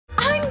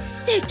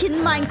sick in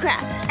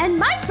Minecraft, and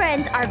my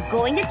friends are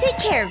going to take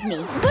care of me.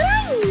 But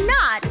I'm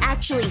not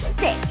actually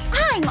sick.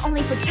 I'm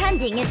only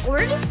pretending in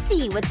order to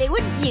see what they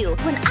would do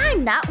when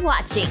I'm not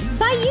watching.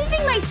 By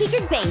using my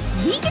secret base,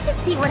 we get to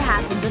see what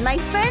happens when my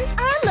friends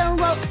are alone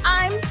while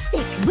I'm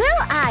sick.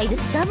 Will I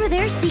discover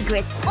their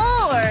secrets,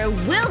 or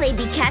will they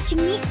be catching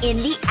me in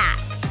the act?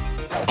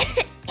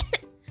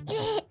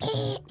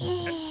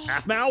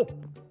 Aphmau?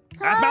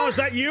 Aphmau, is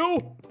that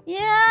you?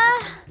 Yeah.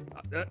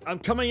 I'm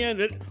coming in.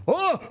 You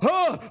look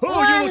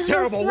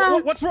terrible.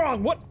 What's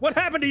wrong? What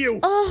happened to you?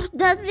 Oh,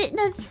 nothing.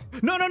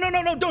 No,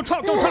 don't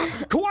talk.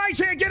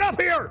 Kawaii-chan, get up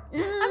here.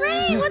 I'm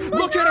ready. What's going on?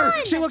 Look at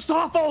her. She looks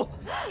awful.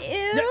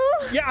 Ew.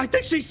 Yeah, I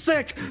think she's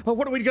sick.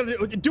 What are we gonna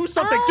do? Do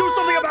something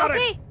about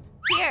it.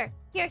 Here.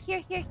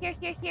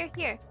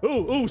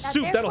 Ooh,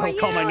 soup. That'll help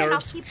calm my nerves. And I'll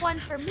keep one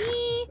for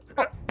me.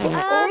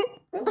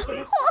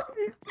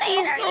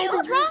 Zane, are you?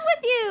 What's wrong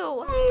with you?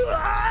 What's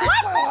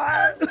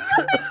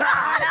going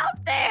on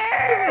out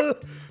there?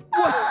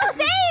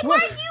 Zane, why are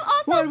you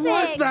also sick?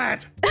 What was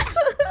that?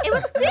 It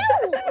was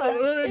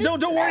soup.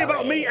 Don't worry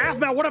about me,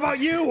 Aphmau. What about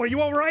you? Are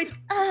you all right?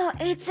 Oh,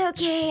 it's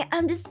okay.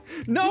 I'm just.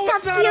 No, just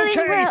it's not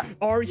okay. well.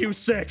 Are you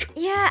sick?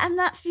 Yeah, I'm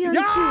not feeling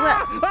too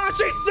well.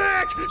 She's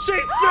sick!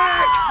 She's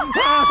sick!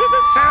 This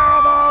is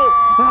terrible!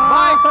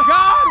 My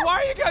God!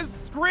 Why are you guys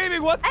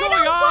screaming? What's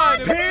going on?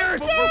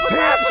 Pierce,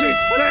 she's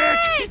sick!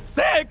 She's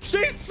sick!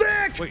 She's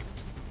sick! Wait,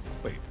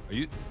 are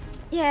you?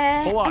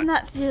 Yeah, Hold on. I'm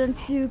not feeling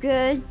too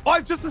good. Oh, I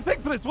have just the thing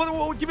for this.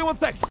 Give me 1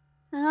 sec.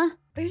 Huh?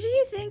 Where do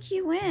you think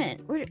he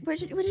went?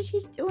 What is he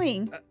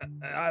doing?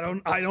 I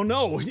don't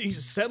know. He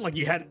said like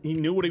he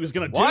knew what he was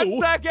gonna do.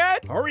 1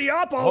 second. Hurry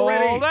up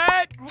already! Hold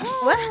it.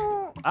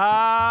 What?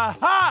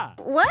 Aha!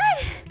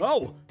 What?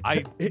 Oh,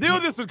 I knew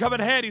this would come in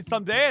handy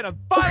someday, and I'm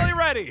finally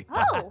ready.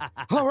 Oh.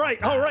 all right.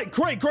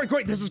 Great.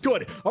 This is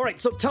good. All right,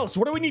 so tell us,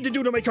 what do we need to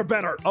do to make her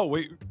better? Oh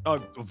wait, I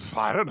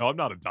don't know. I'm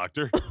not a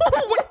doctor.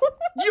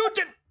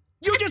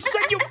 You just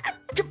said you.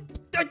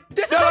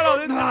 This No.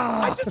 is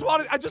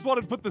I just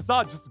wanted to put this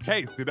on just in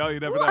case. You know,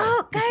 you never know.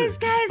 Oh, guys.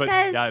 But,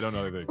 yeah, I don't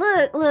know anything.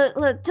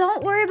 Look.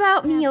 Don't worry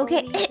about me,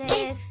 okay? Believe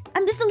this.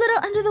 I'm just a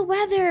little under the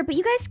weather, but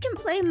you guys can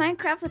play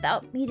Minecraft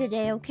without me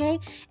today, okay?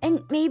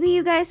 And maybe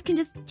you guys can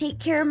just take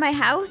care of my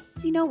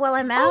house, while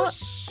I'm out. Oh,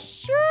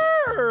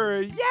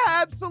 sure. Yeah,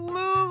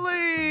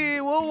 absolutely.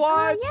 We'll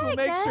watch. yeah, we'll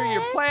I make sure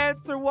your guess.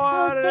 plants are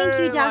watered. thank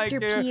you, Dr.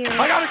 like, Pierce.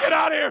 I gotta get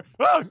out of here.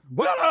 Oh,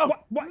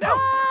 What? no.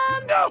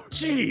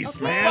 Jeez,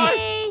 man.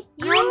 Hey,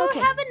 you I'm okay.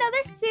 have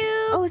another soup.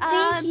 Oh,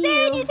 thank you.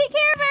 Zane, you take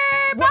care of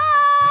her. What?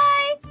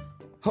 Bye.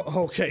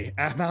 Okay,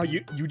 Aphmau,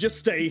 you just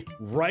stay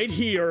right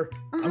here.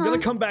 I'm gonna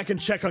come back and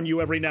check on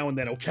you every now and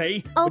then,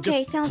 okay? But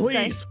Okay, just sounds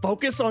please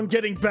focus on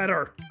getting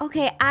better.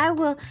 Okay, I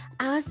will.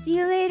 I'll see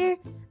you later.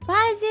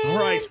 Bye, Zane.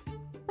 All right.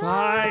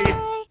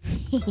 Bye.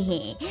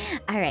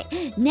 All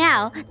right,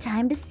 now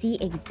time to see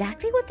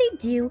exactly what they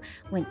do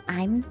when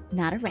I'm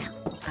not around.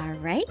 All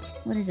right,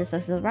 what is this?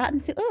 This is a rotten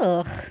soup.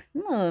 Ugh,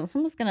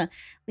 I'm just gonna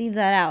leave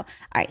that out.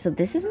 All right, so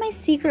this is my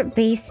secret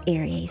base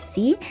area.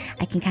 See,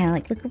 I can kind of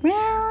like look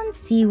around,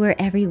 see where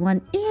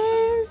everyone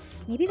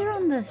is. Maybe they're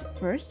on the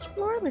first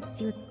floor. Let's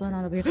see what's going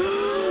on over here.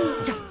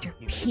 Dr.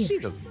 Pierce. She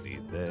doesn't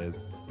need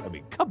this. I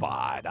mean, come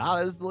on,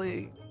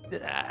 honestly.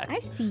 I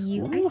see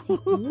you. I see.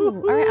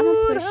 Ooh. All right, I'm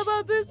gonna push. How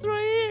about this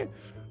right here?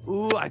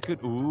 Ooh, I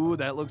could. Ooh,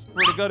 that looks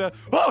pretty good.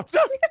 Oh,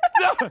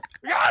 no.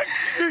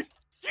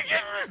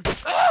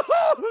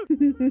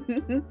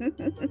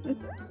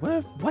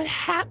 What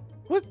happened?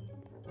 What?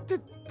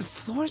 The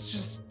floor's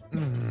just.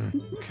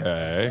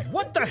 Okay.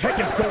 What the heck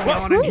is going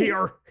on in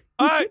here?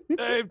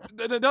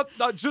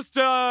 Not just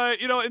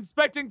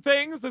inspecting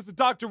things. This is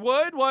Dr.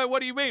 Wood. What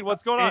do you mean?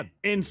 What's going on?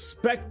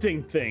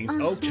 Inspecting things.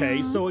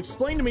 Okay, so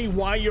explain to me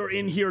why you're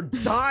in here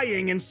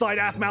dying inside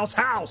Aphmau's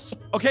house.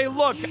 Okay,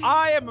 look,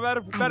 I am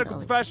a medical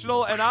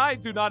professional, and I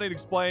do not need to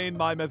explain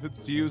my methods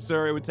to you,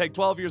 sir. It would take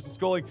 12 years of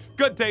schooling.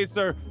 Good day,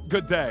 sir.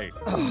 Good day.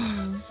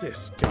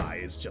 This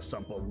guy is just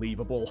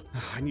unbelievable.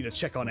 I need to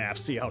check on Aph,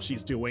 see how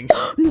she's doing.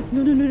 No.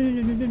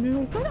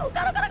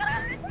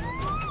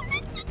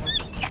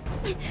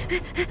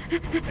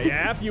 Hey,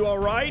 Aph, you all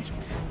right?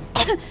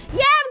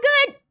 Yeah, I'm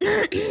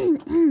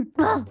good.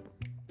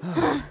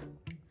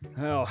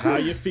 Oh, how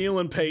you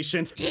feeling,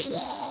 patient?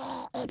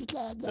 Not doing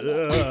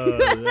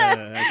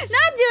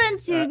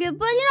too good,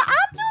 but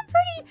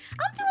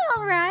I'm doing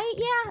all right.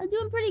 Yeah, I'm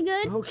doing pretty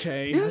good.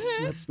 Okay,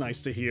 that's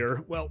nice to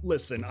hear. Well,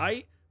 listen,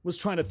 I was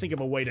trying to think of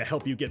a way to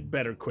help you get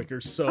better quicker,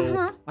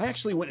 so I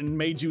actually went and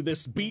made you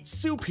this beet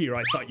soup here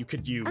I thought you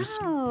could use.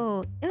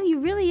 Oh, you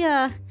really,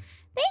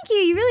 thank you.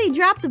 You really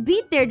dropped the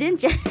beat there,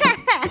 didn't you?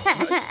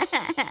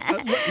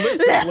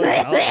 Listen.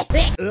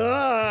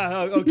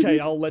 Okay,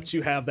 I'll let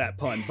you have that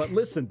pun. But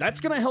listen, that's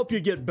gonna help you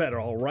get better,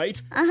 all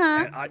right?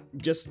 And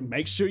just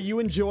make sure you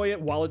enjoy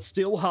it while it's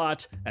still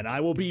hot, and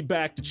I will be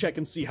back to check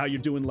and see how you're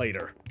doing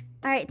later.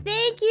 All right,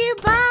 thank you.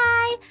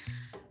 Bye.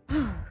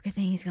 Good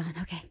thing he's gone.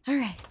 Okay. All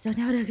right. So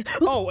now to.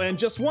 Oh, and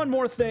just one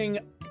more thing.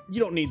 You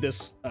don't need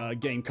this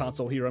game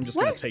console here. I'm just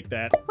gonna take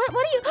that. What?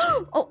 What are you?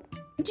 Oh,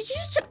 did you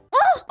just?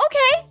 Oh,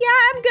 okay. Yeah,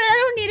 I'm good. I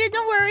don't need it.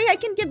 Don't I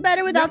can get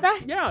better without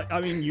that? Yeah,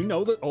 I mean, you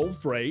know the old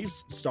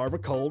phrase, starve a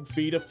cold,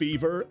 feed a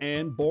fever,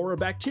 and bore a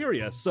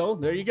bacteria. So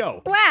there you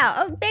go. Wow.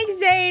 Oh, thanks,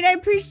 Zane. I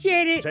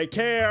appreciate it. Take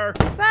care.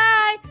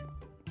 Bye.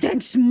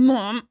 Thanks,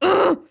 Mom.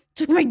 Ugh,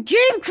 took my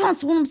game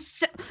console when I'm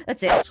sick.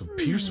 That's it. So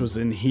Pierce was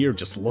in here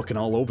just looking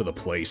all over the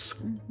place.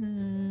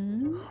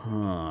 Mm-hmm.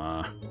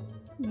 Huh.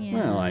 Yeah.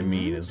 Well, I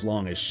mean, as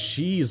long as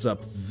she's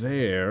up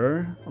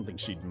there, I don't think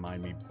she'd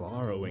mind me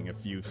borrowing a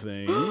few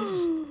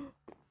things.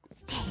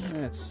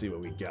 Let's see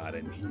what we got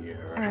in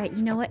here. All right,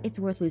 you know what? It's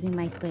worth losing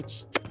my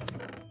Switch.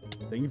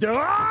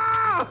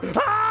 Ah!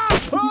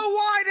 Ah! Oh,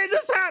 why did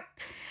this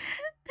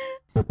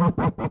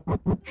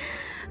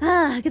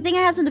happen? Good thing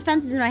I have some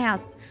defenses in my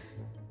house.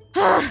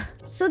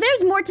 So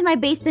there's more to my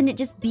base than it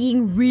just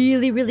being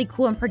really, really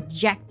cool and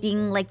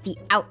projecting like the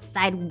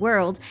outside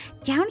world.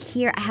 Down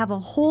here, I have a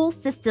whole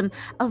system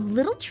of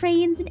little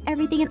trains and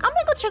everything. And I'm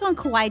gonna go check on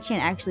Kawaii-chan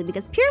actually,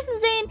 because Pierce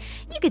and Zane,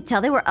 you could tell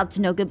they were up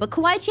to no good. But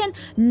Kawaii-chan,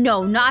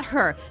 no, not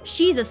her.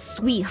 She's a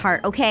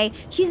sweetheart, okay?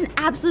 She's an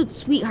absolute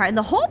sweetheart. And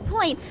the whole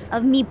point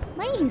of me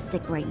playing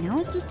sick right now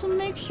is just to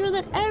make sure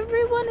that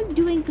everyone is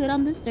doing good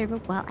on the server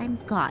while I'm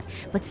gone.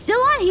 But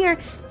still on here,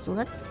 so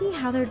let's see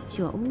how they're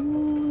doing.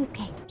 Ooh,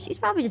 okay. She's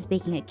probably just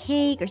baking a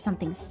cake or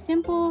something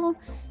simple.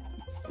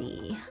 Let's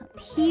see. Up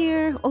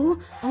here. Oh,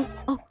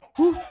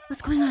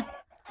 what's going on?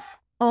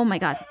 Oh my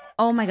god.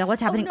 Oh my god,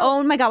 what's happening? no.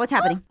 Oh my god, what's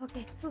happening?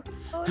 Okay.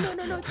 Oh,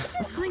 no.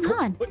 What's going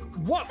on?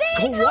 What?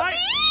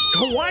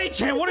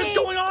 Kawaii-chan, what is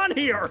going on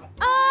here?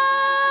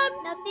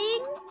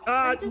 Nothing.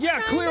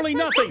 Yeah, clearly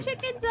nothing.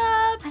 Chickens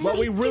up. Well,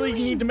 we really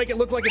need to make it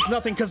look like it's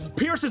nothing because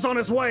Pierce is on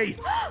his way.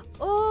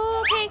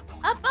 Oh, okay.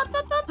 Up.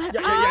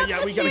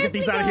 Yeah. We gotta get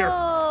these out of here.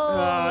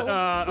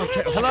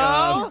 Okay.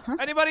 Hello?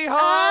 Anybody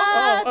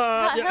home?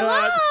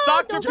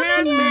 Dr.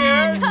 Pierce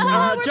here.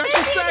 Just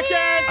a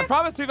second. I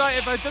promise you,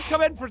 if I just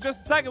come in for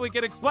just a second, we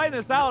can explain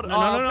this out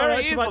No,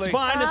 very it's easily.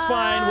 fine. It's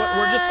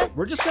fine.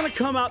 We're just gonna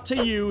come out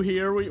to you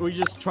here. We're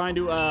just trying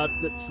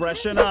to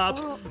freshen up.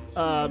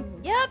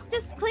 Yep,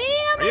 just cleaning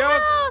up my Are you-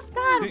 house.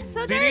 God, I'm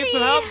so Do you dirty. need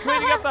some help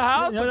cleaning up the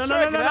house? No. I'm sure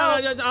I can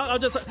help. I'll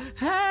just.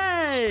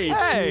 Hey,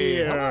 Hey,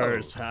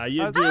 Pierce, how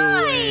you How's-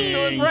 doing?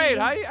 Doing great.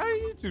 How are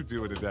you two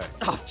doing today?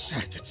 Oh,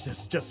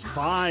 it's just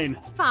fine.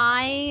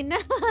 Fine.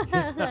 Has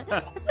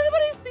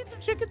anybody seen some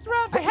chickens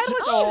around? I had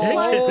Chickens? No,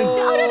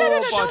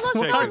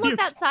 What no, are look you-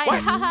 outside.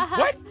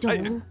 What?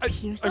 Don't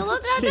Pierce. No,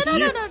 look,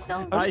 no,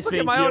 don't. I was just looking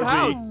at my own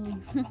house.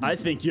 I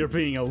think you're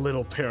being a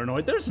little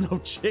paranoid. There's no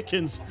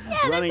chickens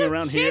Yeah, running there's no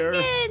around here.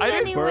 chickens I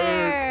didn't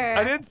anywhere.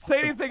 I didn't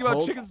say anything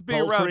about chickens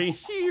being Poultry. around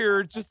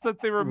here, just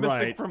that they were missing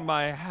Right. from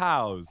my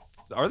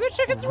house. Are there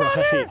chickens around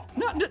here?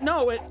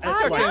 No, it's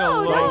acting like a No,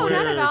 little not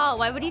weird. at all.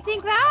 Why would you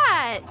think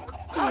that?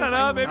 I don't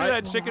know. Maybe I-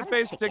 that chicken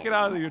face sticking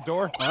out of your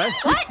door. What?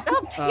 What?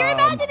 Oh, you're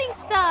imagining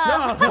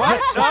stuff. No,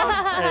 What?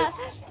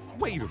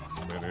 Wait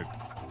a minute.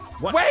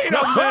 What? Wait a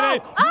No.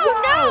 minute.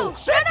 Oh, no.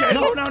 Chicken.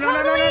 No, No, he's no, no, no,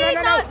 no, totally no,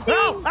 no, not no.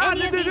 seeing No.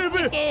 any of these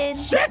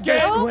chickens.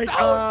 Chickens. Wait,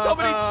 Oh, so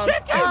many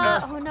chickens.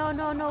 Oh,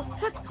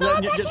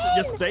 no.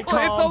 Just stay calm.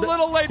 It's a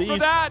little late for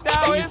These- that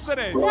now, these- isn't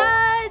it?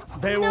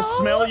 They will No.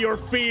 smell your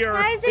fear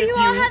Guys, are if you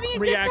all having a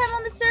react. good time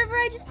on the server?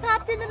 I just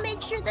popped in to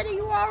make sure that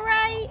you were all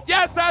right.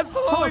 Yes,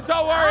 absolutely.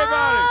 Don't worry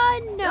about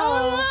it.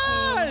 No.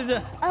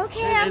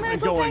 Okay, I'm It's gonna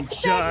go going back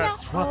to bed now.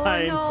 just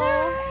fine.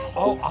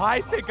 Oh,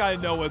 I think I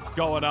know what's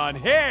going on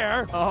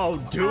here. Oh,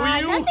 do you?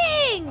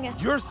 Nothing.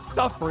 You're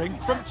suffering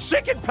from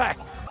chicken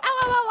pecs.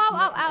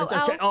 Ow.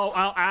 Okay. Oh,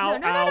 ow.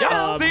 No.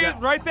 Yeah, see it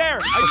right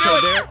there. I knew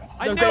Okay, it.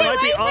 I knew there it.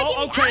 might be. Wait,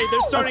 Oh, okay.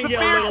 They're starting to get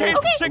a severe little. case of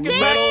Okay, chicken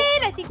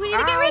Zane, pecs. I think we need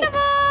to get rid of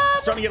them.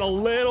 Starting to get a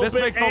little This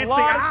bit makes antsy. a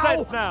lot of Ow!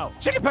 sense now.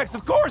 Chicken pecs,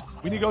 of course.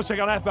 We need to go check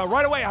out Aphmau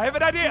right away. I have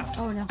an idea.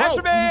 Oh, no.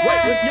 After me.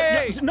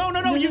 Wait,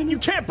 no, you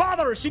can't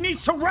bother her. She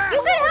needs to rest. You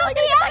can help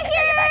me out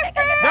here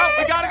first. No,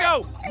 we gotta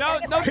go.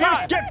 No Pierce,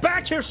 time. get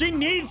back here. She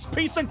needs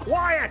peace and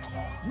quiet.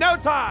 No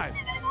time.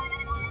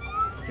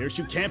 Pierce,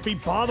 you can't be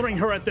bothering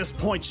her at this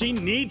point. She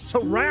needs to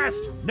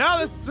rest. No,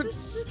 this is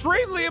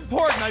extremely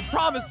important. I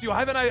promise you. I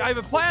have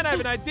a plan. I have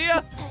an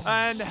idea.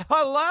 And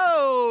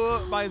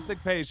hello, my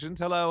sick patient.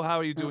 Hello, how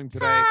are you doing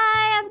today?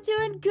 Hi, I'm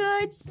doing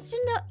good. Just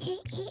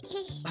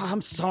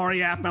I'm sorry,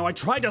 Aphmau. I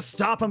tried to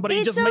stop him, but he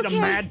It's just made a okay.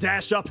 mad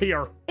dash up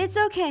here. It's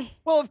okay.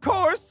 Well, of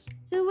course,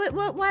 So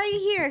why are you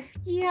here?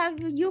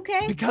 You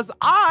okay? because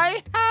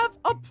I have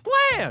a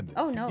plan.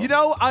 Oh, no. You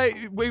know,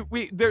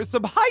 there's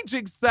some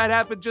hijinks that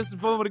happened just a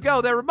moment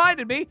ago that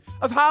reminded me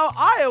of how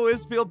I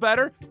always feel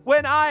better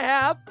when I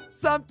have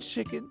some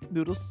chicken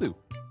noodle soup.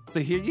 So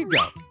here you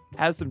go.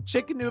 Have some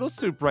chicken noodle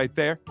soup right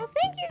there. Well,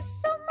 thank you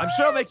so much. I'm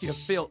sure it'll make you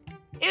feel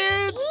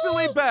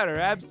instantly better.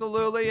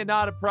 Absolutely, and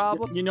not a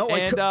problem. You know,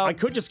 and, I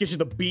could just get you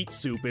the beet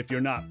soup if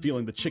you're not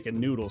feeling the chicken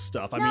noodle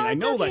stuff. I No, mean, I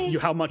it's know okay. that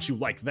how much you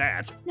like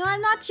that. No,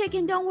 I'm not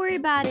chicken. Don't worry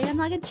about it. I'm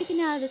not gonna chicken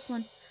out of this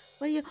one.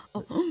 What are you?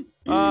 Oh.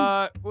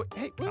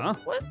 Hey, Huh?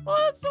 what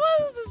is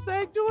this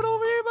egg doing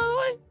over here, by the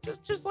way?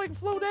 Just like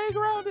floating egg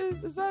around.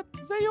 Is that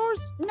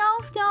yours? No,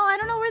 I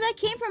don't know where that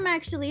came from,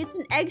 actually. It's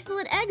an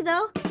excellent egg,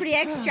 though. It's pretty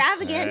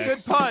extravagant. Good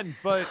pun,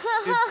 but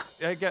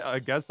I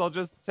guess I'll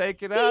just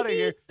take it out of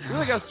here. You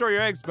really gotta store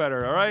your eggs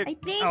better, all right? I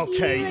think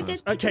Okay,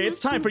 it's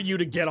time for you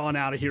to get on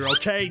out of here,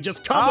 okay?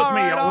 Just come with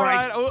me, all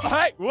right? Oh,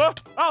 hey,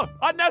 what? Oh,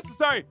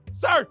 unnecessary.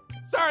 Sir,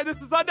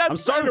 this is unnecessary. I'm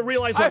starting to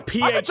realize what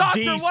I'm a doctor.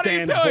 PhD What are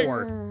you stands doing?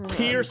 for.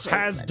 Pierce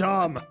has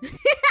dumb.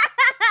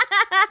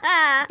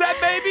 That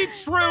may be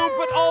true,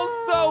 but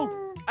also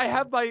I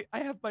have my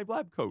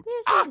lab coat.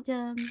 Here's his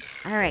dumb.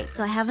 All right,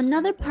 so I have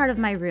another part of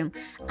my room.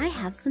 I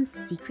have some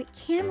secret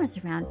cameras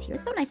around here.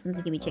 It's so nice of them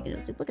to give me chicken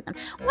noodle soup. Look at them.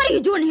 What are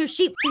you doing here,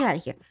 sheep? Get out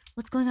of here.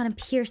 What's going on in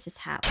Pierce's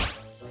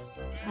house?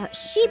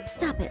 Sheep,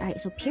 stop it. All right,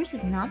 so Pierce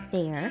is not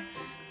there.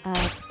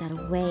 Put that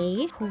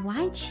away.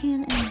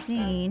 Hawaii-chan and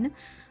Zane.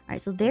 All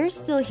right, so they're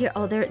still here.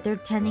 Oh, they're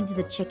tending to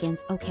the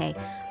chickens. Okay.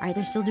 All right,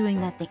 they're still doing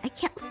that thing. I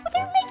can't. Oh,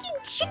 they're making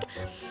chicken.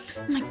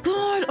 Oh my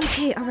God.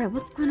 Okay. All right.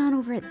 What's going on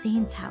over at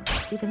Zane's house?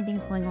 Let's see if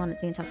anything's going on at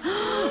Zane's house.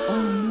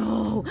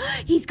 Oh no.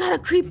 He's got a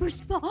creeper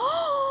spawn.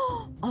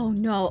 Oh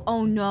no.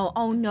 Oh no.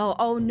 Oh no.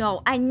 Oh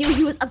no. I knew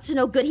he was up to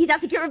no good. He's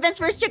out to get revenge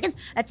for his chickens.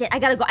 That's it. I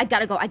gotta go. I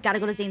gotta go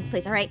to Zane's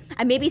place. All right.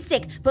 I may be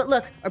sick, but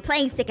look, or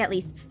playing sick at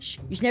least. Shh.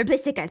 You should never play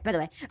sick, guys, by the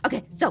way.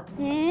 Okay. So.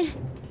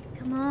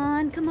 Come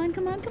on.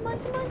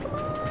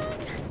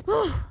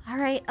 Whew. All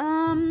right,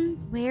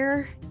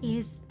 where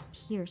is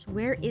Pierce?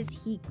 Where is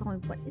he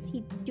going? What is he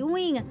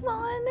doing? Come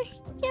on, I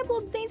can't blow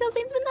up Zane's house.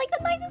 Zane's been like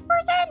the nicest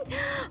person.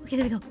 Okay,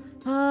 there we go.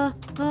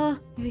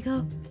 Here we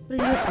go. What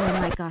is he doing? Oh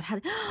my God,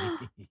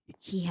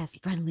 he has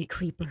friendly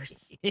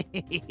creepers.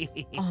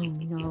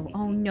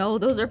 Oh no,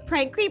 those are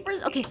prank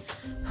creepers. Okay,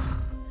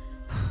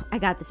 I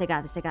got this. I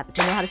know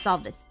how to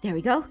solve this. There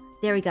we go.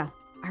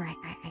 All right.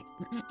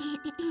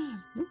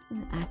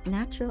 Act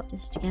natural,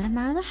 just to get him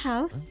out of the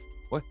house.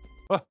 What?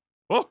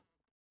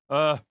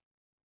 Hi.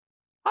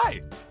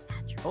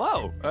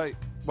 Hello.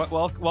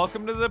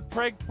 Welcome to the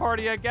prank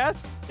party, I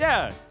guess.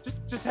 Yeah,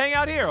 just hang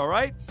out here, all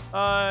right?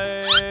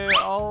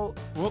 I'll.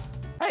 Whoop.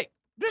 Hey,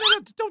 no,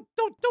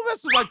 don't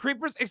mess with my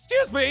creepers.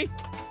 Excuse me.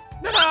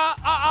 No. That's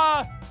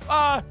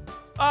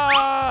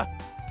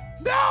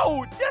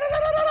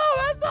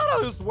not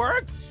how this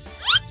works.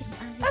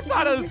 That's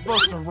not how it's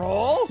supposed to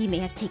roll. He may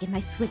have taken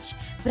my switch,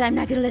 but I'm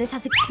not gonna let his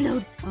house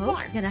explode. Oh,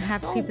 you're gonna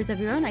have creepers of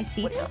your own, I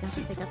see. What are you up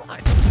to?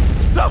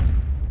 No!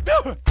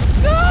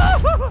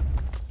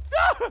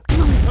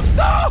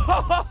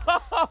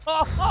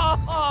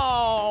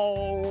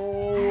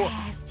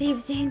 Save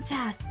Zane's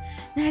house.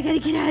 Now I gotta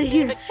get out of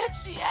here.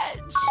 Catch the edge.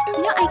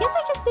 You know, I guess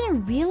I just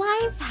didn't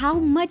realize how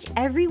much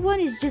everyone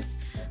is just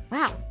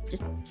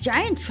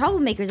giant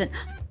troublemakers. And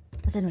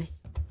what's that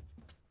noise?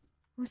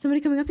 Was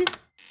somebody coming up here?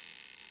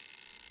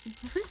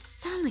 What does this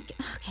sound like?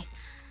 Okay.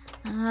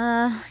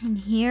 In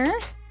here?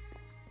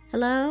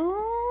 Hello?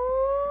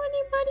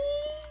 Anybody?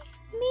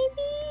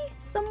 Maybe?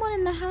 Someone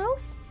in the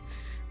house?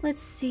 Let's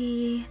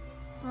see.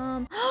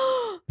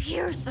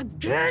 Pierce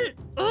again!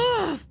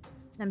 Ugh!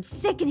 I'm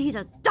sick and he's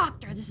a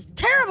doctor. This is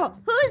terrible.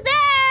 Who's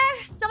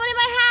there? Someone in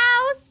my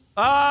house?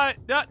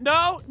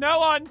 No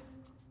one.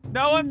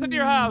 No one's in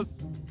your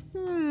house.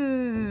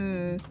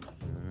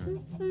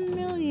 It's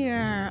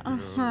familiar.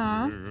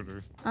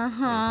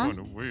 Find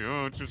a way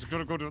out. Just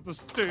gotta go down the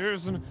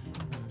stairs and.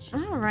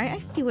 All right, I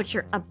see what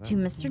you're up to,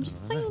 mister.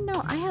 Just so you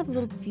know, I have a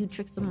little few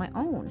tricks of my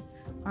own.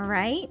 All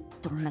right?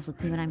 Don't mess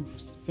with me when I'm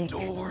sick.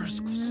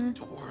 Doors. No!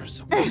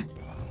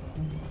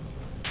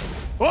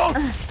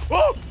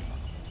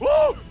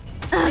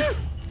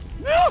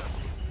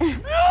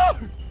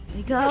 There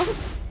we go.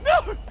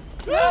 No!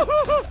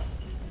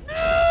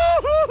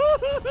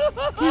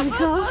 There we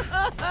go.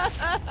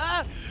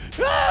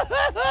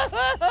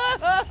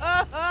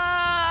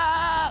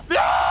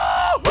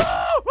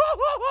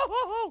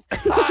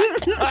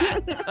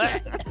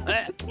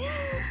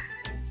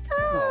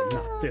 Oh,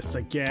 not this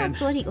again.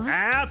 That's what he.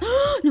 Aph!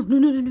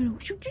 No.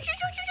 Shoot.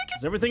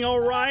 Is everything all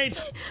right?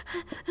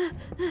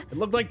 It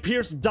looked like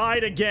Pierce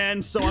died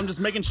again, so I'm just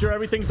making sure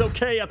everything's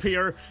okay up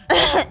here.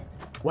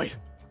 Wait,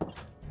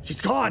 she's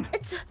gone.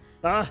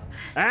 Aph,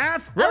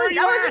 where are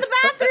you I was at? in the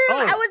bathroom.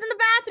 Oh. I was in the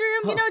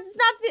bathroom. You know, it's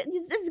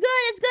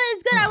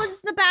good. I was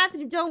just in the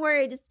bathroom. Don't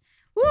worry. Just,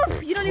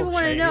 woof. You don't even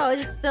want to know. It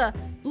just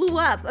blew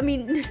up. I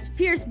mean,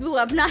 Pierce blew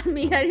up, not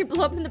me. I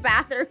blew up in the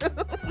bathroom.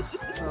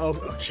 Oh,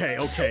 okay.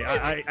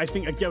 I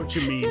think I get what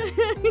you mean.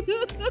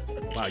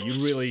 Wow,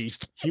 you really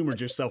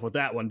humored yourself with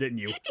that one, didn't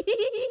you?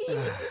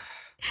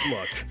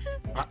 Look,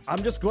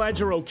 I'm just glad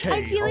you're okay,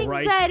 I'm feeling all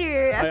right?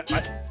 better.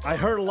 I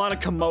heard a lot of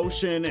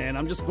commotion, and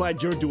I'm just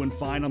glad you're doing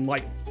fine.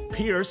 Unlike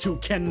Pierce, who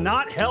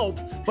cannot help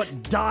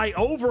but die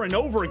over and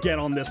over again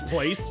on this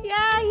place.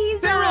 Yeah,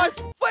 he's Didn't realize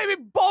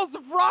flaming balls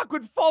of rock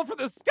would fall from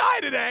the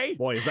sky today.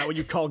 Boy, is that what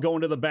you call going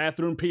to the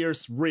bathroom,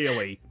 Pierce?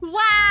 Really?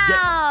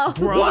 Wow.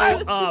 Grow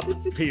up,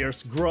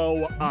 Pierce.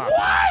 Grow up.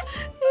 What?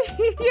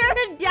 You're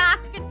a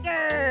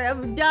doctor.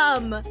 I'm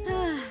dumb.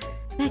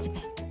 Back to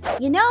bed.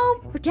 You know,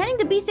 pretending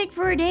to be sick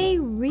for a day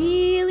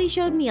really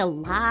showed me a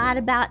lot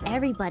about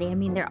everybody. I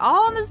mean, they're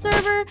all on the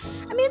server.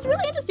 I mean, it's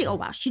really interesting. Oh,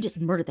 wow, she just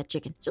murdered that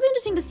chicken. It's really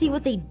interesting to see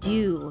what they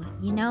do,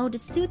 you know, to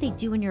see what they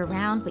do when you're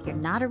around, but you're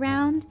not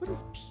around. What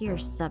is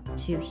Pierce up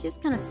to? He's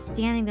just kind of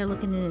standing there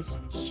looking in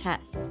his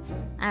chest.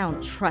 I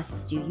don't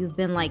trust you. You've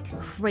been like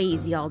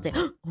crazy all day.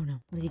 Oh, no.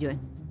 What is he doing?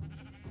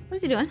 What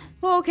is he doing?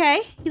 Oh,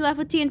 okay, he left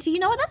with TNT. You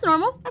know what? That's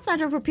normal. That's not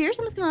true for Pierce.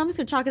 I'm just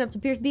gonna chalk it up to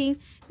Pierce being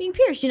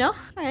Pierce. You know.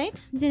 All right.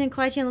 Zane and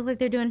Kwai-chan look like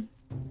they're doing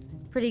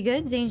pretty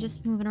good. Zane's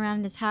just moving around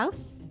in his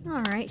house.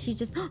 All right. She's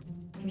just.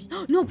 Pierce.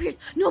 No, Pierce.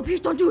 No, Pierce.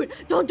 Don't do it.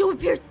 Don't do it,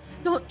 Pierce.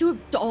 Don't do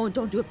it.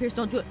 Don't do it, Pierce.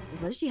 Don't do it.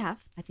 What does she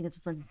have? I think it's a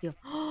flint and steel.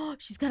 Oh,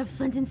 she's got a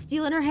flint and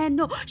steel in her hand.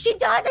 No, she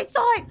does. I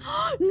saw it.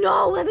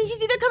 No, that means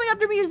she's either coming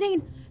after me or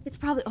Zane. It's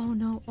probably. Oh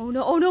no. Oh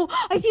no. Oh no.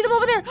 I see them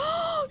over there.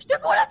 They're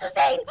going after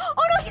Zane.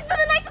 Oh no, he's been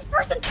the nicest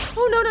person.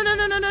 Oh no, no, no,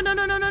 no, no, no, no,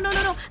 no, no, no, no,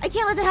 no, no. I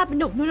can't let that happen.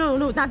 No, no, no,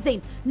 no, not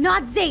Zane.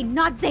 Not Zane.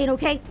 Not Zane,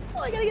 okay? Oh,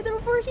 I gotta get there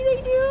before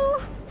they do.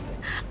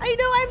 I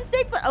know I'm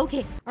sick, but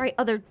okay. All right,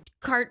 other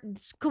cart,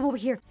 come over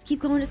here. Just keep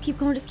going, just keep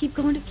going, just keep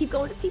going, just keep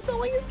going, just keep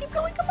going, just keep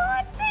going. Come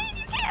on, Zane,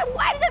 you can't.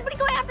 Why is everybody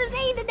going after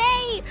Zane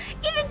today?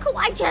 Even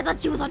Kawaii-chan thought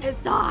she was on his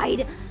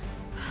side.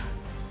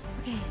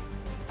 Okay,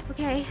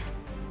 okay.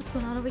 What's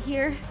going on over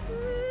here?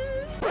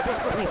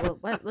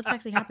 Wait, what's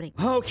actually happening?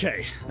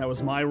 Okay, that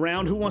was my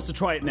round. Who wants to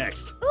try it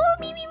next?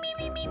 Ooh, me.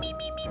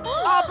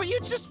 Oh, but you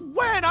just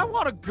went. I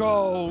want to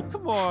go.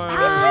 Come on.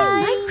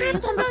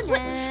 Minecraft on the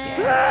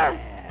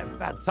Switch.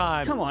 About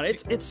time. Come on,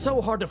 it's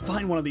so hard to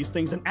find one of these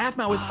things, and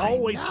Aphmau is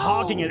always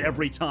hogging it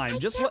every time.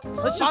 Let's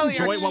just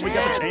enjoy it while we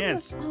got the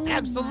chance.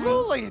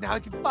 Absolutely. Now I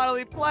can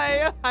finally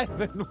play. I've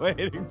been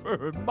waiting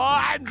for a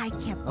month. I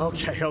can't.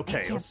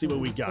 Okay. Let's see what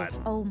we got.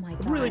 Oh my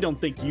god. I really don't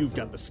think you've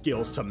got the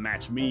skills to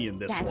match me in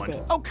this one.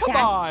 Oh, come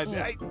on.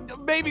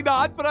 Maybe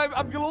not, but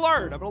I'm gonna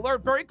learn. I'm gonna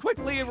learn very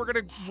quickly, and I'm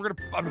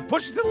gonna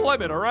push it to the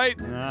limit. All right.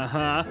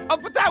 Uh-huh. Oh,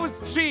 but that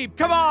was cheap.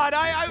 Come on.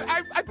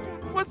 I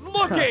was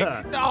looking.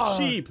 Oh.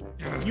 Cheap.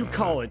 You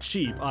call it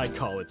cheap. I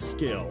call it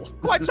skill.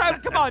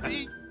 Kwai-chan, come on.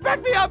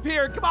 Back me up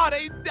here. Come on.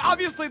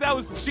 Obviously, that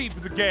was cheap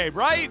in the game,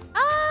 right?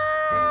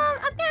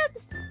 I'm gonna have to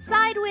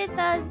side with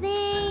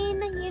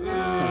Zane, you know.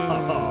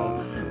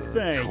 Oh,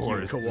 thank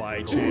you,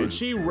 Kawaii-chan.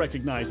 She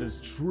recognizes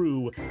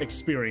true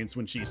experience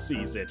when she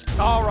sees it.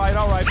 All right.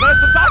 But as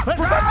the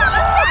doctor,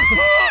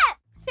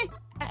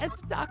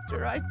 as a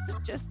doctor, I'd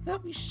suggest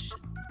that we should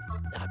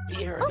not be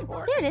here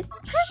anymore. There it is.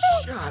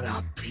 Shut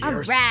up,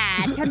 Pierce. All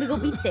right, time to go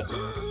be sick.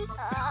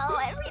 Oh,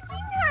 everything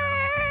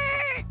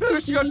hurts. Maybe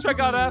we should go check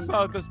out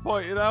Aphmau at this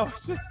point, you know?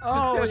 She's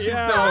Oh, she's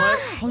yeah.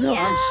 doing it.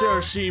 I'm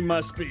sure she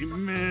must be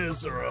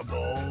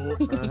miserable.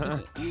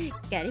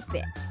 Got it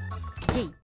back. Gee.